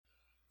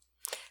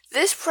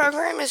This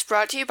program is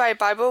brought to you by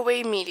Bible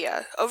Way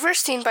Media,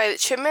 overseen by the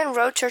Chipman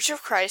Road Church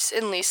of Christ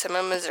in Lee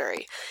Summit,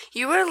 Missouri.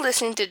 You are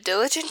listening to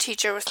Diligent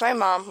Teacher with my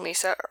mom,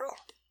 Lisa Earl.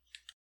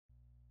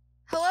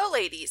 Hello,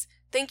 ladies.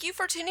 Thank you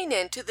for tuning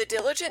in to the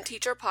Diligent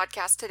Teacher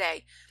podcast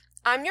today.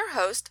 I'm your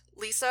host,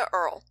 Lisa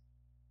Earl.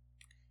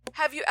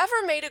 Have you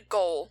ever made a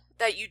goal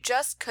that you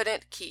just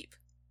couldn't keep?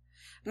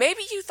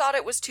 Maybe you thought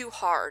it was too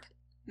hard.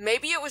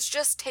 Maybe it was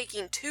just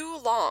taking too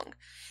long.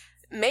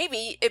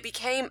 Maybe it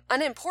became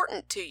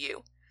unimportant to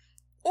you.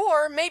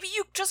 Or maybe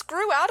you just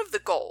grew out of the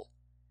goal.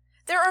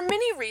 There are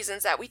many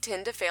reasons that we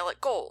tend to fail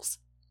at goals.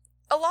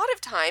 A lot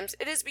of times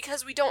it is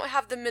because we don't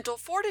have the mental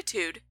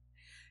fortitude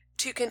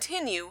to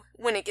continue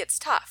when it gets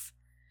tough.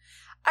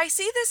 I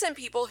see this in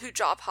people who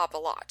job hop a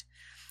lot.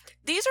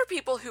 These are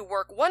people who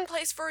work one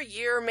place for a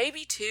year,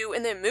 maybe two,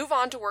 and then move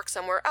on to work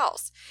somewhere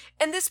else.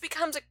 And this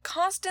becomes a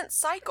constant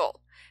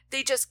cycle.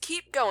 They just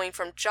keep going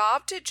from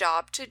job to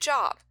job to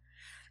job.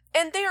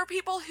 And they are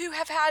people who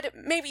have had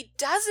maybe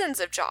dozens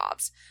of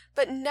jobs,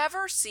 but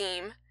never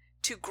seem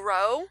to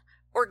grow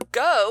or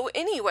go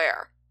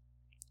anywhere.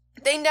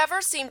 They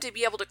never seem to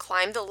be able to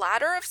climb the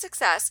ladder of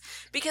success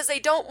because they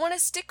don't want to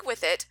stick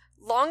with it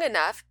long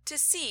enough to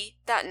see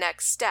that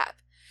next step.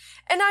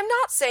 And I'm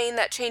not saying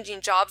that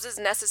changing jobs is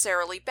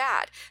necessarily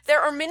bad.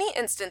 There are many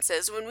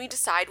instances when we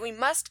decide we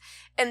must,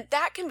 and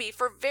that can be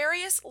for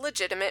various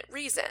legitimate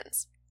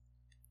reasons.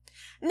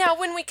 Now,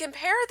 when we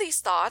compare these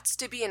thoughts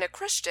to being a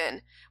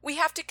Christian, we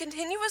have to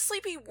continuously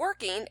be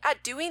working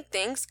at doing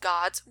things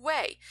God's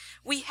way.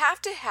 We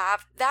have to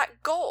have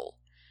that goal.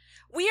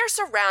 We are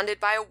surrounded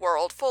by a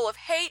world full of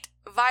hate,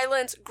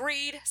 violence,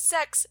 greed,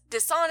 sex,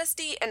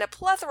 dishonesty, and a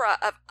plethora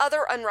of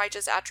other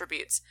unrighteous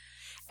attributes.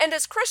 And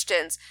as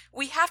Christians,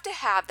 we have to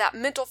have that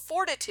mental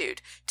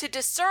fortitude to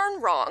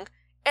discern wrong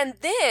and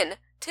then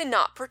to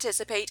not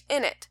participate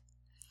in it.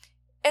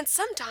 And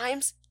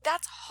sometimes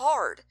that's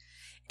hard.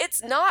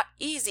 It's not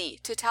easy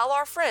to tell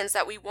our friends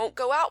that we won't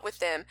go out with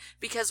them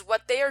because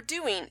what they are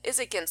doing is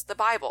against the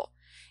Bible.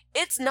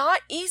 It's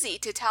not easy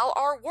to tell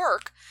our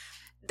work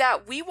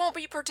that we won't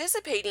be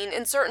participating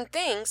in certain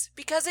things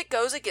because it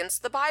goes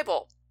against the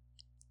Bible.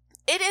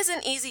 It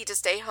isn't easy to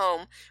stay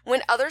home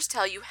when others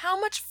tell you how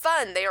much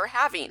fun they are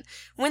having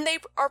when they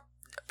are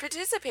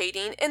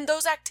participating in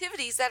those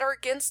activities that are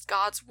against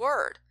God's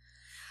Word.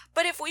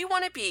 But if we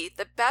want to be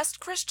the best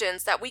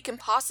Christians that we can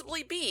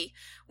possibly be,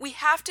 we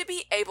have to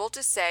be able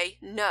to say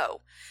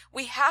no.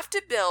 We have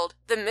to build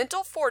the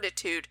mental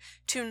fortitude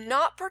to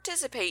not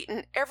participate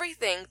in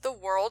everything the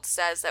world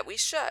says that we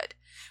should.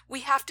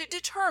 We have to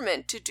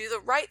determine to do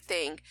the right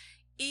thing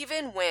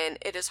even when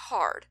it is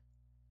hard.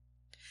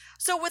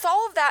 So with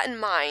all of that in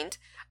mind,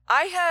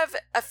 I have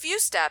a few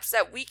steps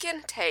that we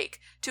can take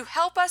to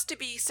help us to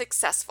be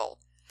successful.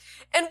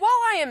 And while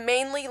I am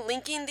mainly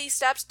linking these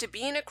steps to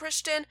being a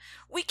Christian,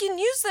 we can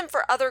use them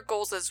for other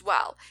goals as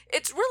well.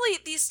 It's really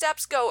these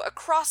steps go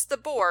across the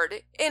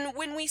board in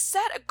when we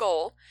set a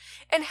goal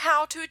and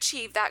how to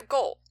achieve that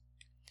goal.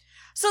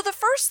 So the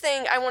first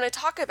thing I want to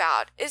talk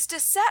about is to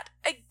set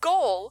a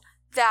goal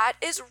that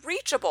is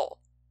reachable.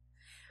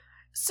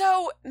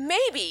 So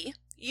maybe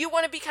you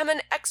want to become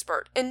an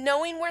expert in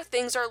knowing where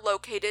things are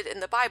located in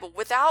the Bible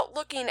without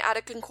looking at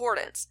a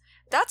concordance.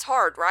 That's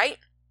hard, right?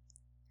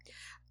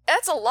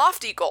 That's a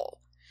lofty goal.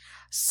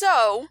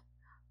 So,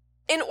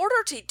 in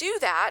order to do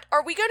that,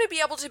 are we going to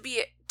be able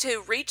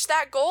to reach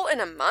that goal in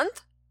a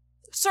month?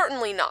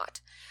 Certainly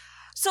not.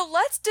 So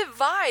let's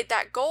divide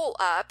that goal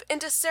up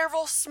into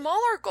several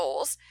smaller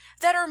goals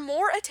that are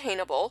more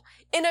attainable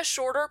in a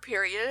shorter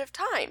period of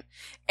time.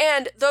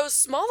 And those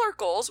smaller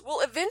goals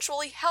will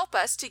eventually help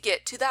us to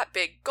get to that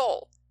big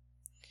goal.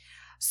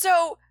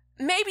 So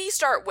maybe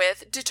start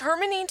with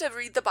determining to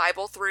read the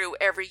Bible through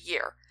every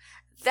year.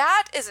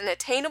 That is an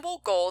attainable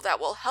goal that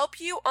will help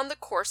you on the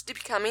course to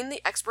becoming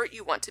the expert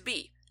you want to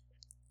be.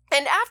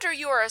 And after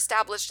you are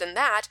established in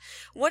that,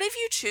 what if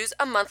you choose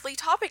a monthly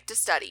topic to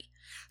study?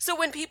 So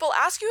when people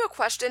ask you a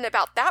question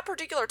about that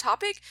particular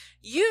topic,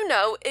 you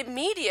know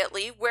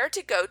immediately where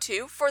to go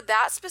to for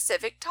that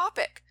specific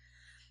topic.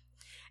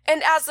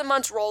 And as the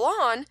months roll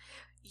on,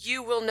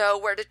 you will know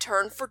where to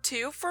turn for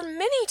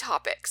many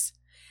topics.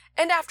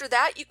 And after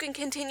that, you can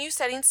continue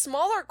setting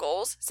smaller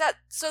goals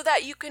so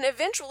that you can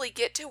eventually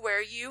get to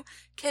where you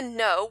can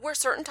know where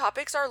certain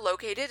topics are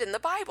located in the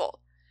Bible.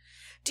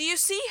 Do you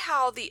see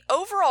how the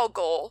overall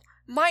goal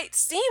might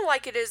seem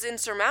like it is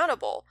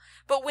insurmountable,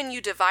 but when you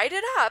divide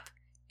it up,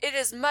 it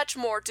is much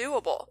more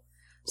doable.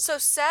 So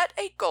set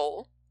a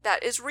goal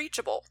that is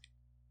reachable.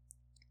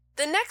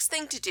 The next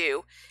thing to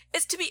do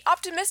is to be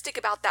optimistic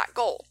about that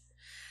goal.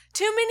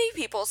 Too many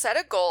people set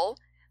a goal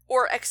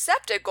or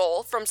accept a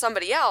goal from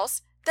somebody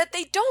else that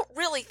they don't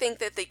really think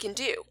that they can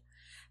do.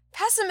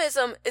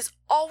 Pessimism is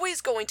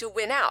always going to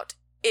win out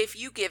if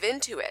you give in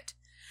to it.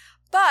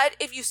 But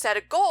if you set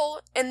a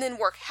goal and then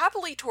work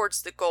happily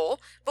towards the goal,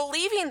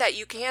 believing that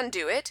you can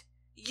do it,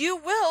 you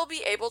will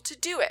be able to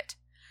do it.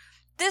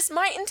 This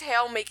might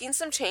entail making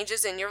some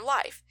changes in your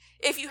life.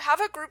 If you have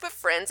a group of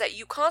friends that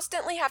you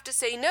constantly have to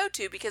say no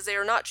to because they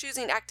are not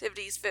choosing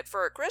activities fit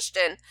for a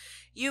Christian,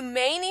 you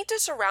may need to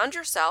surround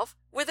yourself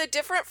with a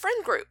different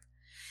friend group.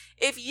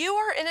 If you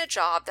are in a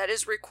job that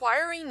is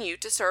requiring you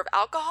to serve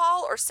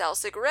alcohol or sell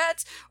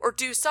cigarettes or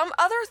do some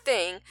other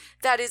thing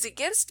that is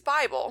against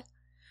Bible,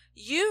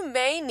 you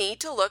may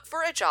need to look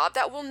for a job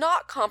that will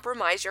not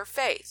compromise your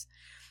faith.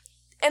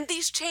 And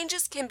these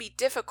changes can be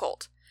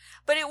difficult,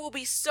 but it will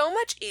be so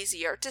much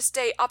easier to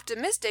stay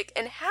optimistic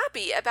and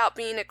happy about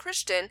being a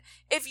Christian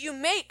if you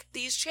make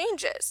these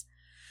changes.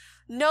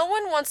 No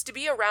one wants to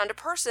be around a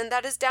person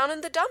that is down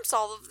in the dumps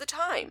all of the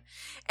time,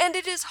 and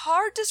it is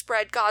hard to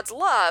spread God's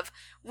love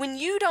when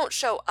you don't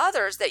show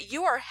others that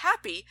you are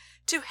happy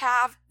to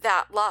have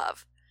that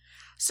love.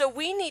 So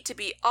we need to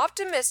be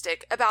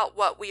optimistic about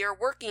what we are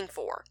working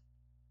for.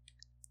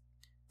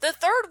 The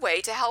third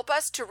way to help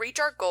us to reach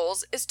our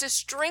goals is to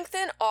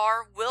strengthen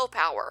our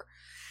willpower.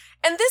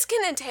 And this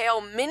can entail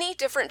many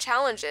different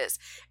challenges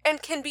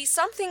and can be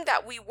something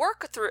that we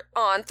work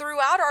on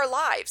throughout our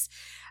lives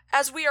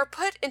as we are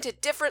put into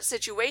different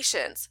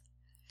situations.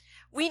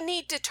 We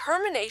need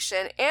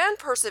determination and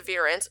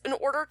perseverance in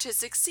order to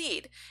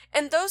succeed,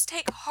 and those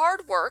take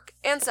hard work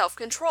and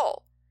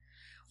self-control.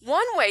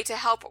 One way to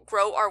help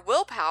grow our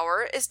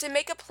willpower is to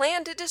make a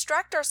plan to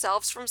distract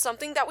ourselves from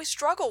something that we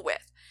struggle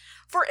with.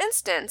 For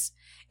instance,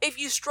 if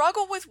you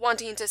struggle with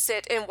wanting to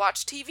sit and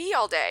watch TV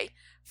all day,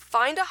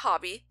 find a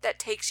hobby that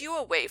takes you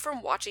away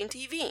from watching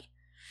TV.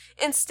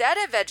 Instead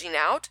of vegging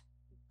out,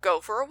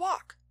 go for a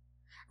walk.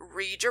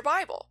 Read your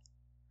Bible.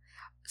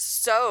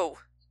 So,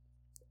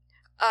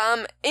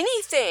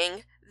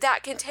 anything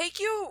that can take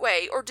you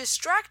away or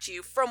distract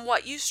you from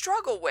what you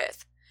struggle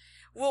with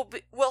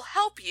will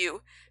help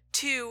you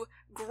to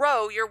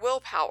grow your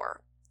willpower.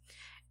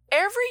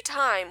 Every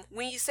time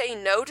we say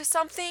no to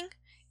something,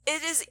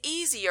 it is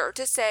easier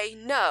to say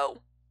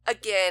no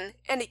again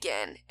and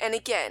again and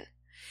again.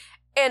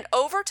 And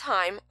over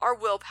time, our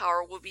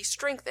willpower will be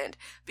strengthened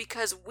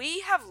because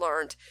we have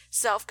learned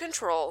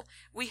self-control.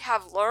 We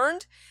have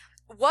learned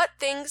what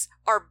things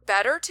are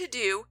better to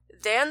do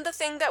than the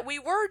thing that we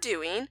were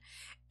doing,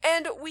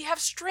 and we have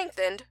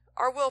strengthened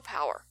our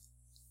willpower.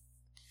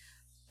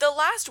 The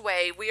last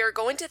way we are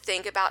going to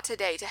think about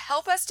today to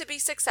help us to be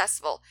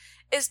successful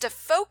is to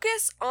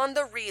focus on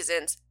the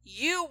reasons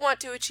you want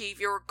to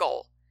achieve your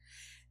goal.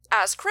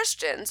 As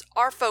Christians,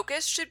 our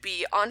focus should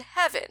be on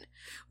heaven.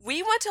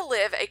 We want to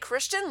live a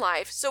Christian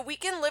life so we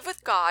can live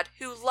with God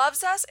who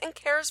loves us and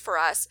cares for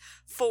us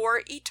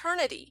for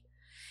eternity.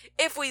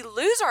 If we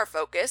lose our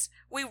focus,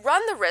 we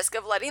run the risk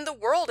of letting the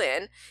world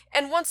in,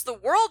 and once the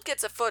world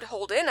gets a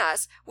foothold in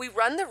us, we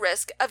run the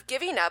risk of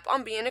giving up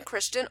on being a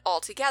Christian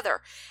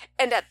altogether.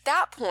 And at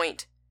that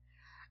point,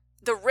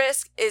 the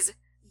risk is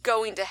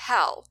going to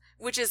hell,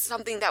 which is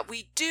something that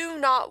we do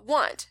not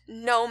want,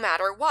 no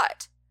matter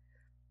what.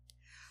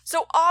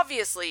 So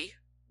obviously,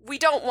 we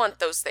don't want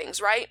those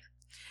things, right?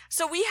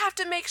 So we have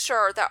to make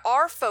sure that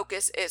our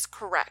focus is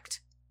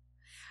correct.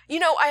 You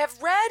know, I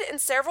have read in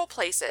several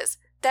places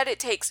that it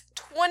takes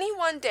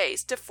 21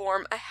 days to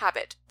form a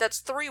habit. That's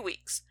 3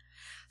 weeks.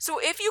 So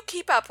if you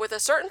keep up with a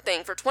certain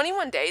thing for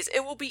 21 days,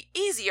 it will be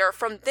easier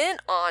from then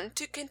on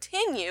to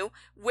continue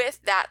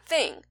with that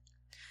thing.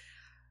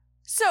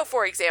 So,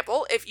 for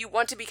example, if you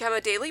want to become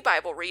a daily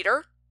Bible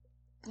reader,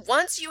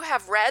 once you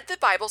have read the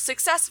Bible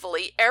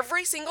successfully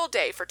every single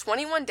day for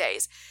 21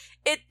 days,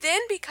 it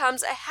then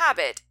becomes a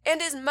habit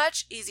and is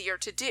much easier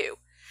to do.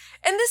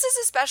 And this is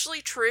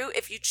especially true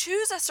if you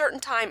choose a certain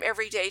time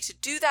every day to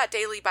do that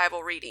daily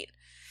Bible reading.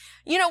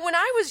 You know, when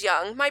I was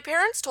young, my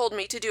parents told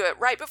me to do it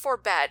right before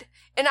bed,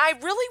 and I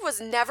really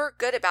was never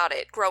good about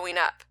it growing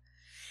up.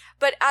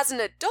 But as an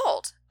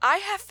adult, I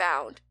have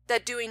found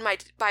that doing my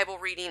Bible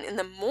reading in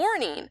the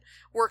morning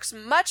works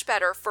much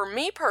better for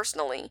me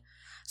personally,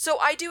 so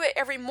I do it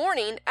every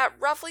morning at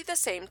roughly the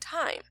same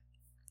time.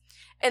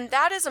 And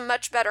that is a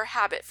much better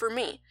habit for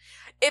me.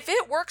 If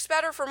it works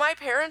better for my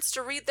parents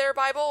to read their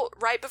Bible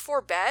right before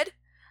bed,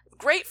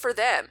 great for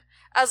them,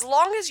 as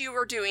long as you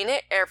are doing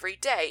it every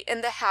day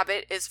and the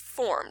habit is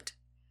formed.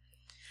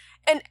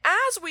 And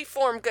as we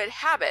form good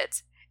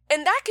habits,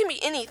 and that can be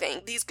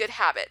anything, these good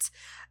habits,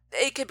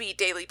 it could be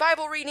daily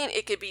Bible reading,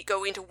 it could be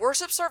going to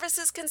worship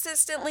services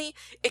consistently,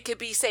 it could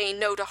be saying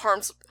no to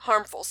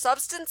harmful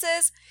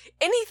substances,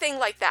 anything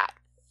like that.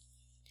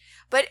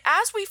 But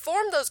as we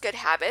form those good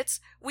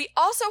habits, we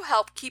also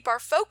help keep our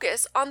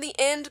focus on the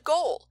end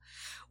goal.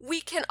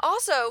 We can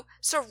also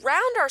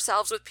surround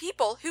ourselves with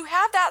people who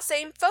have that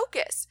same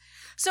focus.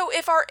 So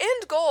if our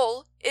end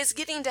goal is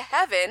getting to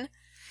heaven,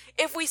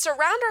 if we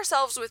surround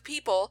ourselves with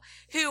people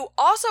who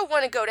also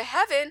want to go to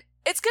heaven,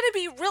 it's going to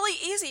be really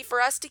easy for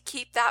us to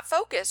keep that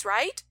focus,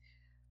 right?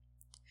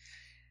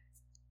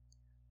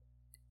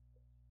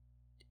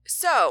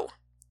 So,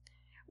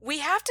 we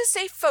have to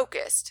stay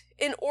focused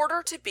in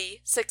order to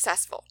be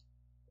successful.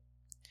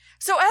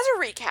 So as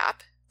a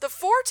recap, the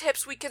 4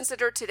 tips we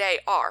considered today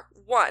are: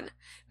 1.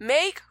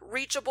 Make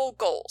reachable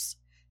goals.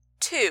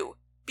 2.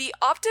 Be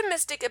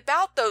optimistic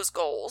about those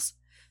goals.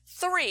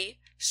 3.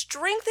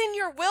 strengthen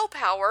your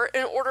willpower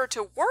in order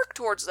to work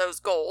towards those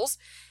goals.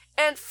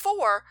 And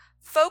 4,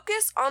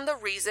 focus on the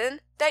reason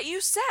that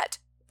you set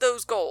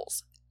those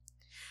goals.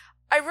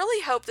 I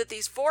really hope that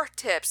these 4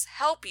 tips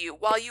help you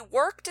while you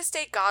work to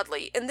stay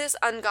godly in this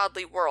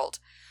ungodly world.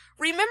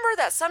 Remember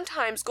that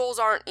sometimes goals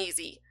aren't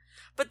easy,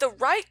 but the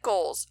right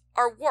goals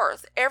are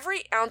worth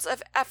every ounce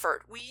of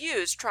effort we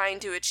use trying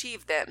to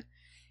achieve them.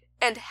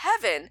 And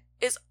heaven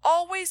is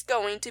always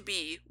going to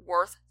be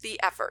worth the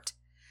effort.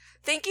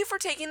 Thank you for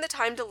taking the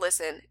time to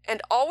listen,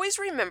 and always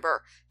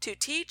remember to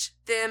teach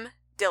them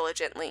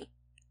diligently.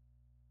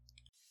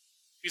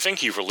 We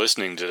thank you for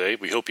listening today.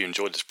 We hope you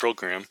enjoyed this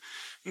program.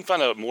 You can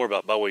find out more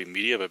about Bibleways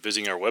Media by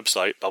visiting our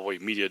website,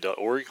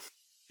 biblewaysmedia.org.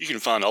 You can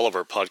find all of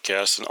our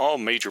podcasts on all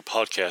major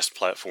podcast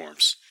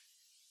platforms.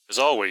 As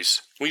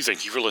always, we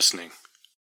thank you for listening.